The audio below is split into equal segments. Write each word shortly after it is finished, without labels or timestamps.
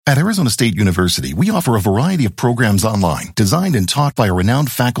At Arizona State University, we offer a variety of programs online designed and taught by a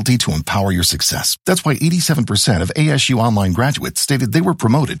renowned faculty to empower your success. That's why 87% of ASU online graduates stated they were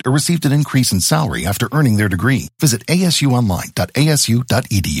promoted or received an increase in salary after earning their degree. Visit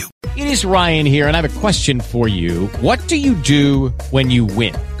asuonline.asu.edu. It is Ryan here, and I have a question for you. What do you do when you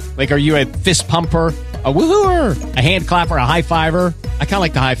win? Like, are you a fist pumper, a woo-hooer, a hand clapper, a high-fiver? I kind of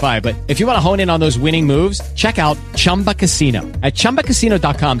like the high-five, but if you want to hone in on those winning moves, check out Chumba Casino. At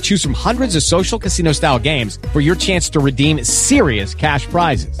ChumbaCasino.com, choose from hundreds of social casino-style games for your chance to redeem serious cash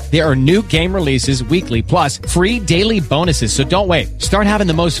prizes. There are new game releases weekly, plus free daily bonuses, so don't wait. Start having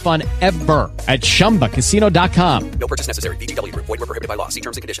the most fun ever at ChumbaCasino.com. No purchase necessary. VGW. Void where prohibited by law. See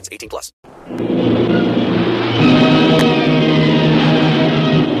terms and conditions. 18+.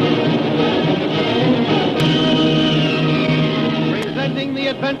 Presenting the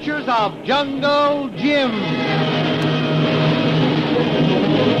adventures of Jungle Jim.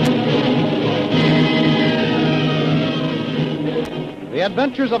 The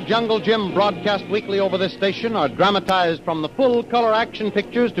Adventures of Jungle Jim, broadcast weekly over this station, are dramatized from the full-color action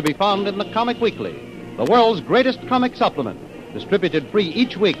pictures to be found in the Comic Weekly, the world's greatest comic supplement, distributed free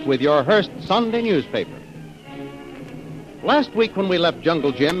each week with your Hearst Sunday newspaper. Last week when we left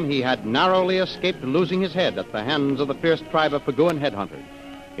Jungle Jim, he had narrowly escaped losing his head at the hands of the fierce tribe of Paguan headhunters.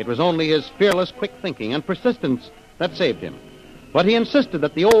 It was only his fearless quick thinking and persistence that saved him. But he insisted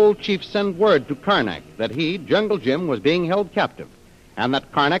that the old chief send word to Karnak that he, Jungle Jim, was being held captive, and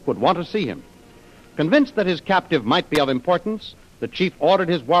that Karnak would want to see him. Convinced that his captive might be of importance, the chief ordered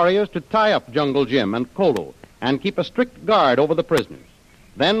his warriors to tie up Jungle Jim and Kolo and keep a strict guard over the prisoners.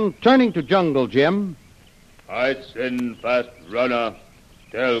 Then, turning to Jungle Jim, I send fast runner,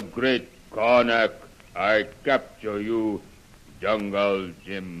 tell great Karnak I capture you, Jungle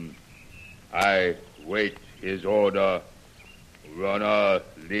Jim. I wait his order. Runner,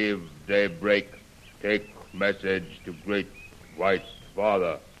 leave daybreak, take message to great white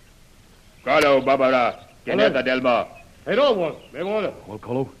father. Kalo Babara, Keneta Delma. Hey, don't want it. Well,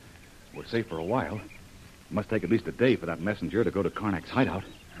 Kolo, we're safe for a while. It must take at least a day for that messenger to go to Karnak's hideout.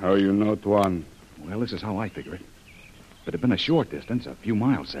 How you know, Tuan? Well, this is how I figure it. If it had been a short distance, a few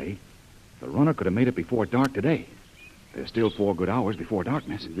miles, say, the runner could have made it before dark today. There's still 4 good hours before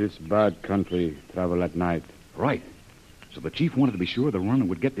darkness. This bad country travel at night. Right. So the chief wanted to be sure the runner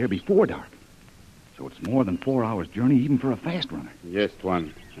would get there before dark. So it's more than 4 hours' journey even for a fast runner. Yes,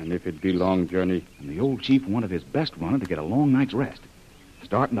 Tuan. And if it be long journey? And the old chief wanted his best runner to get a long night's rest.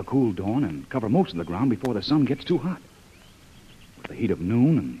 Start in the cool dawn and cover most of the ground before the sun gets too hot. With the heat of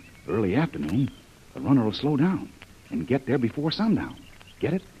noon and early afternoon, the runner will slow down and get there before sundown.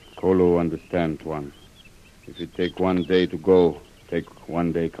 Get it? Kolo understand, Tuan. If it take 1 day to go, take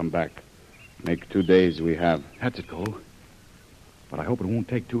 1 day come back. Make 2 days we have. That's it, Kolo. But I hope it won't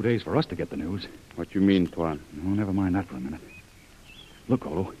take 2 days for us to get the news. What you mean, Tuan? No, never mind that for a minute. Look,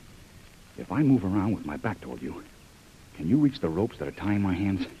 Kolo, if I move around with my back toward you, can you reach the ropes that are tying my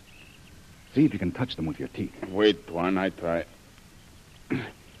hands? See if you can touch them with your teeth. Wait, Tuan, I try. You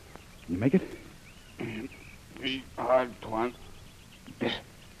make it? Be hard, Tuan.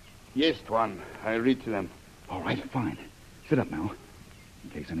 Yes, Tuan, I reach them. All right, fine. Sit up now, in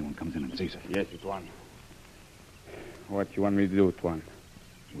case anyone comes in and sees us. Yes, Tuan. What you want me to do, Tuan?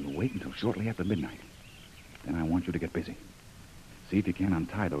 We'll wait until shortly after midnight. Then I want you to get busy. See if you can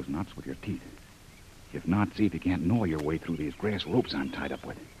untie those knots with your teeth. If not, see if you can't gnaw your way through these grass ropes I'm tied up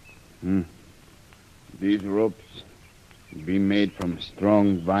with. These ropes be made from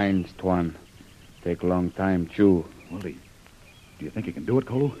strong vines, Tuan. Take a long time, chew. Well, do you think you can do it,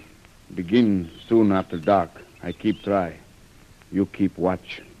 Kolo? Begin soon after dark. I keep try. You keep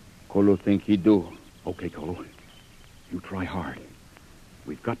watch. Kolo think he do. Okay, Kolo. You try hard.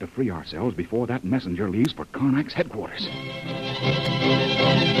 We've got to free ourselves before that messenger leaves for Karnak's headquarters.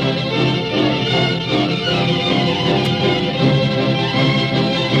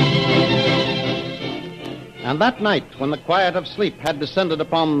 And that night, when the quiet of sleep had descended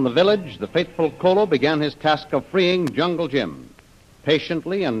upon the village, the faithful Kolo began his task of freeing Jungle Jim.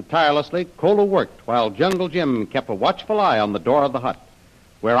 Patiently and tirelessly, Kolo worked while Jungle Jim kept a watchful eye on the door of the hut,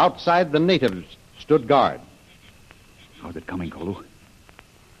 where outside the natives stood guard. How's it coming, Kolo?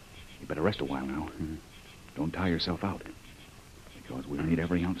 You better rest a while now. Don't tire yourself out, because we'll need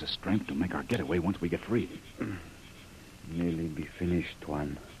every ounce of strength to make our getaway once we get free. Nearly be finished,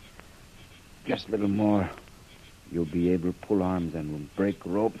 Tuan. Just a little more. You'll be able to pull arms and we'll break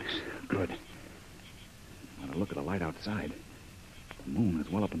ropes. Good. Now to look at the light outside. The moon is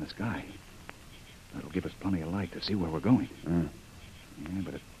well up in the sky. That'll give us plenty of light to see where we're going. Yeah,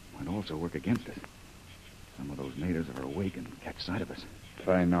 but it might also work against us. Some of those natives are awake and catch sight of us.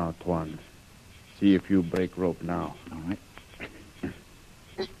 Try now, Tuan. See if you break rope now. All right.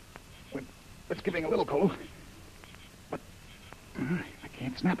 It's giving a little, Kolo. But I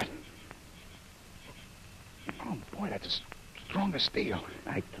can't snap it. Oh, boy, that's as strong as steel.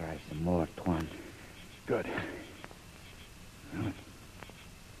 I try some more, Tuan. Good. Well, it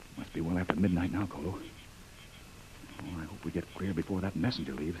must be well after midnight now, Kolo. Oh, I hope we get clear before that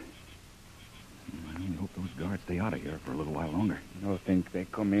messenger leaves. I only hope those guards stay out of here for a little while longer. No think they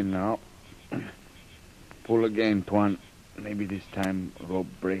come in now. Pull again, Tuan. Maybe this time rope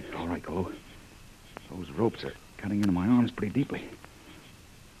break. All right, Kolo. Those ropes are cutting into my arms pretty deeply.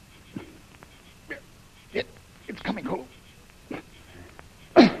 It's coming, Kolo.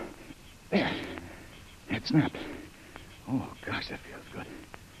 There. It snapped. Oh, gosh, that feels good.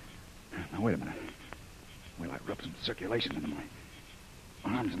 Now, wait a minute. Well, I rub some circulation into my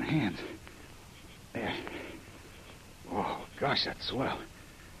arms and hands. There. Oh, gosh, that's swell.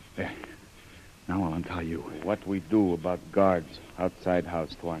 There. Now I'll untie you. What we do about guards outside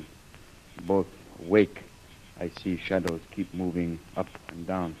house, Tuan? Both awake. I see shadows keep moving up and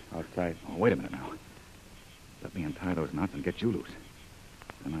down outside. Oh, wait a minute now. Let me untie those knots and get you loose.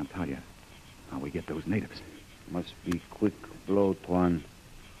 Then I'll tell you how we get those natives. Must be quick blow, Tuan.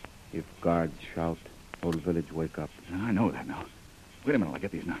 If guards shout, whole village wake up. I know that now. Wait a minute, I'll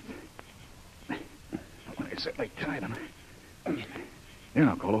get these knots. I certainly tied them. Here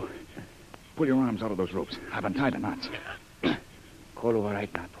now, Kolo. Pull your arms out of those ropes. I've untied the knots. Kolo, all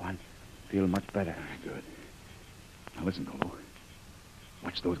right now, Tuan. Feel much better. Good. Now listen, Kolo.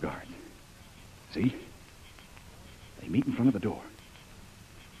 Watch those guards. See? They meet in front of the door.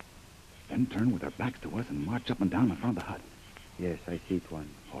 Then turn with their backs to us and march up and down in front of the hut. Yes, I see, Tuan.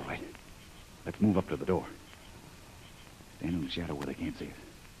 All right. Let's move up to the door. Stand in the shadow where they can't see us.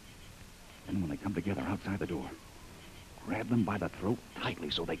 Then when they come together outside the door, grab them by the throat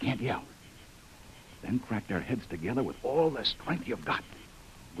tightly so they can't yell. Then crack their heads together with all the strength you've got.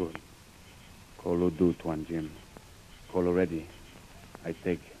 Good. Kolo do, Tuan Jim. Kolo ready. I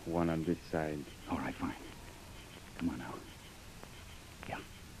take one on this side. All right, fine. Come on now. Yeah,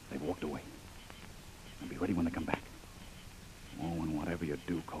 they've walked away. I'll be ready when they come back. Oh, and whatever you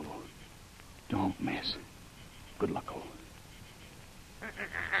do, Kolo, don't miss. Good luck, Kolo.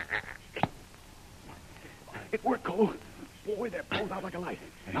 It worked, Kolo. Boy, they're pulled out like a light.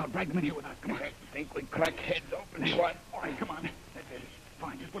 Now drag them in here with us. Come on. I think we crack heads open, Tuan. All right, come on. That's it.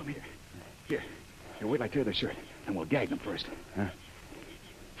 Fine, just put them here. Here, wait till I tear the shirt, and we'll gag them first. Huh?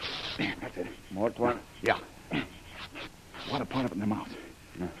 There, that's it. More, Tuan? Yeah. Wad a part of it in their mouths.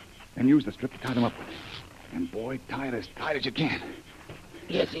 No. Then use the strip to tie them up with. And, boy, tie it as tight as you can.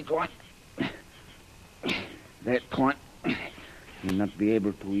 Yes, Tuan. There, Tuan. You'll not be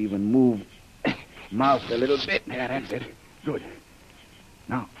able to even move mouth a little bit. Yeah, that's it. Good.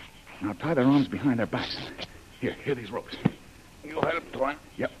 Now tie their arms behind their backs. Here these ropes. You help, Tuan.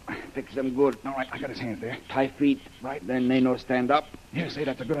 Yep. Fix them good. All right, I got his hands there. Tie feet. Right. Then they no stand up. Yeah, say,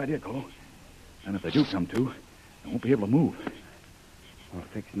 that's a good idea, Kolo. And if they do come to, they won't be able to move. Well,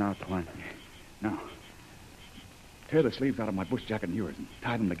 fix now, Tuan. Now, tear the sleeves out of my bush jacket and yours and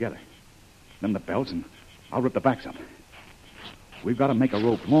tie them together. Then the belts, and I'll rip the backs up. We've got to make a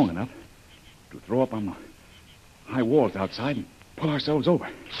rope long enough to throw up on the high walls outside and pull ourselves over.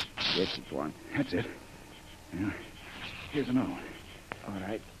 Yes, Tuan. That's it. Yeah. Here's another one. All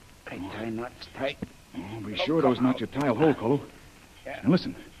right. I tie knots tight. Oh, be sure those knots you tie will hold, Kolo. Yeah. And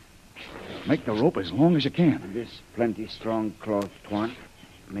listen, make the rope as long as you can. This plenty strong cloth, Tuan.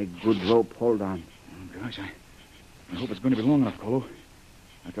 Make good rope hold on. Oh, gosh, I hope it's going to be long enough, Kolo.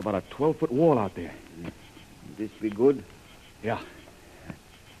 That's about a 12-foot wall out there. This be good? Yeah.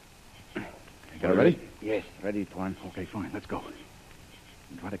 You got it ready? Yes, ready, Tuan. Okay, fine. Let's go.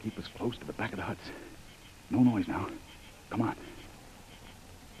 And try to keep us close to the back of the huts. No noise now. Come on.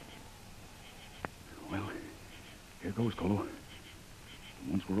 Well, here goes, Kolo.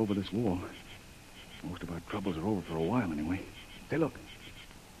 Once we're over this wall, most of our troubles are over for a while anyway. Say, look.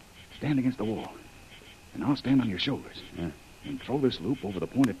 Stand against the wall. And I'll stand on your shoulders. Yeah. And throw this loop over the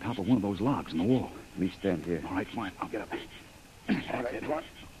pointed top of one of those logs in the wall. Me stand here. All right, fine. I'll get up. All right, Tuan.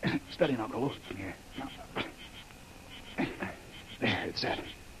 Steady now, Kolo. Yeah. There, it's set.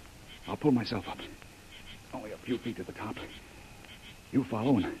 I'll pull myself up. Only a few feet to the top. You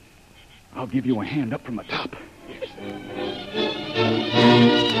follow, and I'll give you a hand up from the top.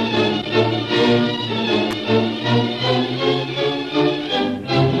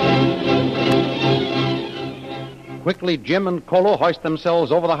 Quickly, Jim and Kolo hoist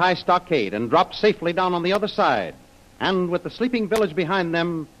themselves over the high stockade and drop safely down on the other side. And with the sleeping village behind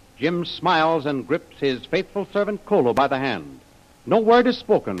them, Jim smiles and grips his faithful servant Kolo by the hand. No word is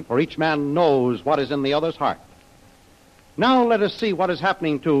spoken, for each man knows what is in the other's heart. Now let us see what is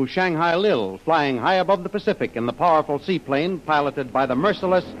happening to Shanghai Lil, flying high above the Pacific in the powerful seaplane piloted by the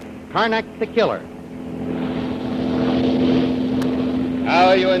merciless Karnak the Killer. How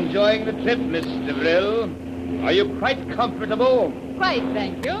are you enjoying the trip, Miss DeVril? Are you quite comfortable? Quite,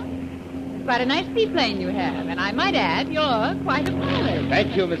 thank you. Quite a nice seaplane you have, and I might add, you're quite a pilot.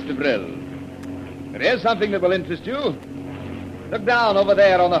 Thank you, Miss DeVril. There is something that will interest you. Look down over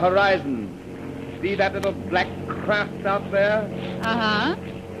there on the horizon. See that little black craft out there? Uh-huh.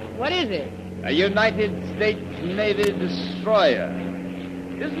 What is it? A United States Navy destroyer.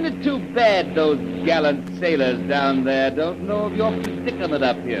 Isn't it too bad those gallant sailors down there don't know of your predicament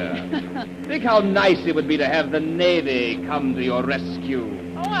up here? Think how nice it would be to have the Navy come to your rescue.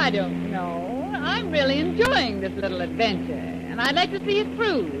 Oh, I don't know. I'm really enjoying this little adventure, and I'd like to see it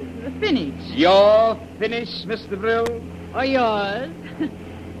through, to the finish. Your finish, Miss DeVril? Or yours.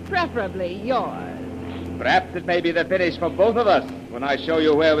 Preferably yours. Perhaps it may be the finish for both of us when I show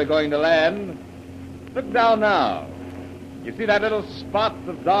you where we're going to land. Look down now. You see that little spot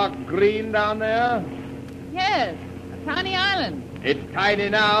of dark green down there? Yes, a tiny island. It's tiny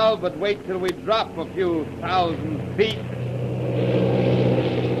now, but wait till we drop a few thousand feet.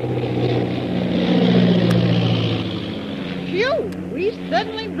 Phew, we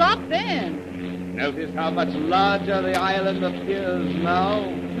certainly dropped in. Notice how much larger the island appears now?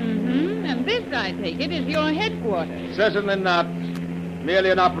 Mm-hmm, and this, I take it, is your headquarters. Certainly not.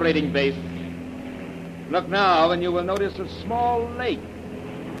 Merely an operating base. Look now, and you will notice a small lake,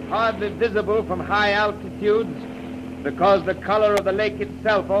 hardly visible from high altitudes, because the color of the lake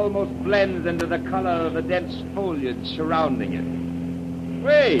itself almost blends into the color of the dense foliage surrounding it.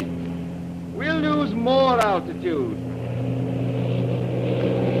 Wait, we'll lose more altitude.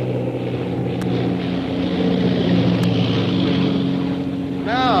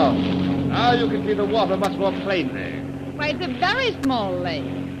 Now you can see the water much more plainly. Why, it's a very small lake.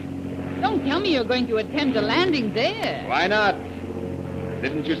 Don't tell me you're going to attempt a landing there. Why not?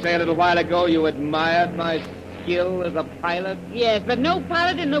 Didn't you say a little while ago you admired my skill as a pilot? Yes, but no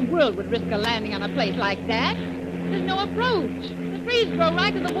pilot in the world would risk a landing on a place like that. There's no approach. The trees grow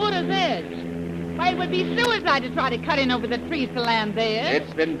right to the water's edge. Why, it would be suicide to try to cut in over the trees to land there.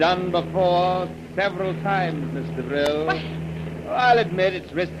 It's been done before several times, Miss DeVril. What? I'll admit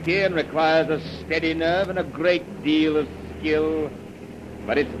it's risky and requires a steady nerve and a great deal of skill.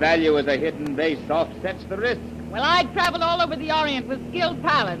 But its value as a hidden base offsets the risk. Well, I've traveled all over the Orient with skilled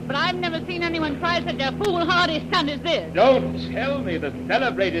pilots, but I've never seen anyone try such a foolhardy stunt as this. Don't tell me the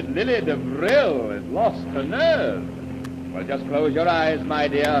celebrated Lily DeVril has lost her nerve. Well, just close your eyes, my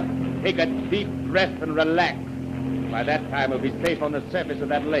dear. Take a deep breath and relax. By that time, we'll be safe on the surface of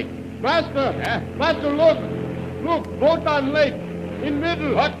that lake. Master! Huh? Master, look! Look, boat on lake. In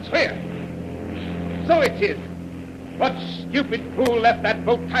middle. What's here? So it is. What stupid fool left that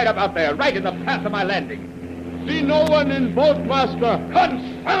boat tied up out there, right in the path of my landing? See no one in boat, Master.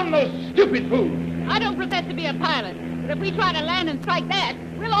 Confound those stupid fools! I don't profess to be a pilot, but if we try to land and strike that,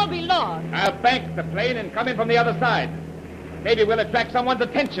 we'll all be lost. I'll bank the plane and come in from the other side. Maybe we'll attract someone's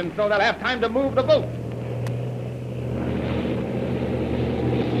attention so they'll have time to move the boat.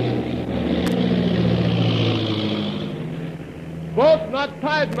 Boat not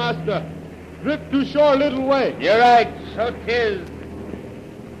tied, Master. Drift to shore a little way. You're right, so 'tis.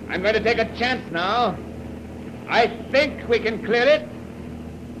 I'm going to take a chance now. I think we can clear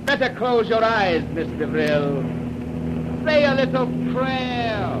it. Better close your eyes, Miss DeVril. Say a little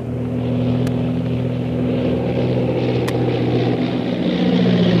prayer.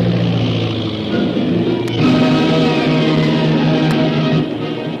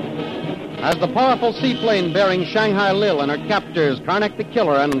 As the powerful seaplane bearing Shanghai Lil and her captors, Karnak the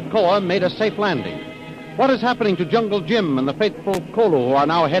Killer and Koa, made a safe landing, what is happening to Jungle Jim and the faithful Kolu, who are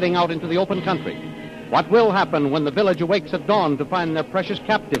now heading out into the open country? What will happen when the village awakes at dawn to find their precious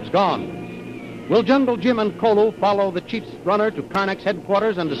captives gone? Will Jungle Jim and Kolu follow the chief's runner to Karnak's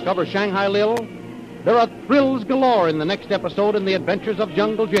headquarters and discover Shanghai Lil? There are thrills galore in the next episode in The Adventures of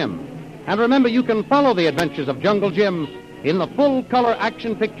Jungle Jim. And remember, you can follow the adventures of Jungle Jim in the full-color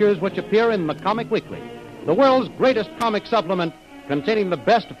action pictures which appear in the Comic Weekly, the world's greatest comic supplement containing the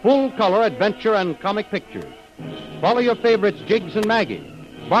best full-color adventure and comic pictures. Follow your favorites Jiggs and Maggie,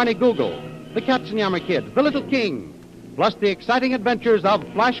 Barney Google, the Katzenjammer Kids, the Little King, plus the exciting adventures of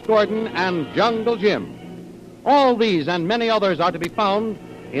Flash Gordon and Jungle Jim. All these and many others are to be found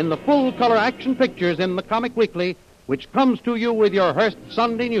in the full-color action pictures in the Comic Weekly, which comes to you with your Hearst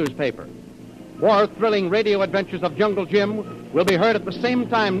Sunday newspaper. More thrilling radio adventures of Jungle Jim will be heard at the same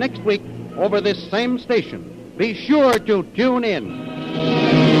time next week over this same station. Be sure to tune in.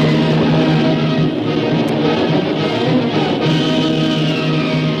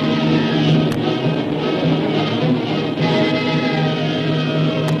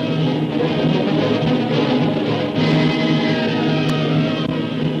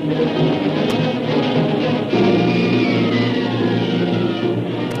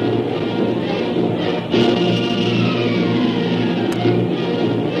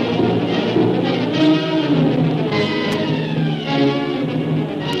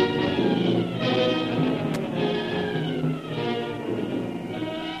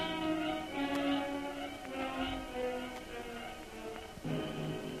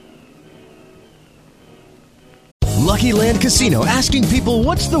 Lucky Land Casino, asking people,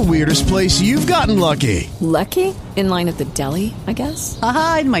 what's the weirdest place you've gotten lucky? Lucky? In line at the deli, I guess?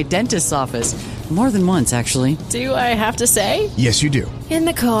 Aha, in my dentist's office. More than once, actually. Do I have to say? Yes, you do. In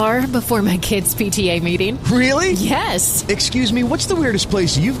the car before my kids' PTA meeting. Really? Yes. Excuse me, what's the weirdest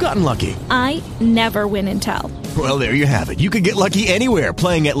place you've gotten lucky? I never win and tell. Well, there you have it. You can get lucky anywhere,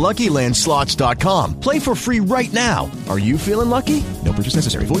 playing at LuckyLandSlots.com. Play for free right now. Are you feeling lucky? No purchase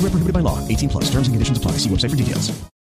necessary. Void where prohibited by law. 18+. Terms and conditions apply. See website for details.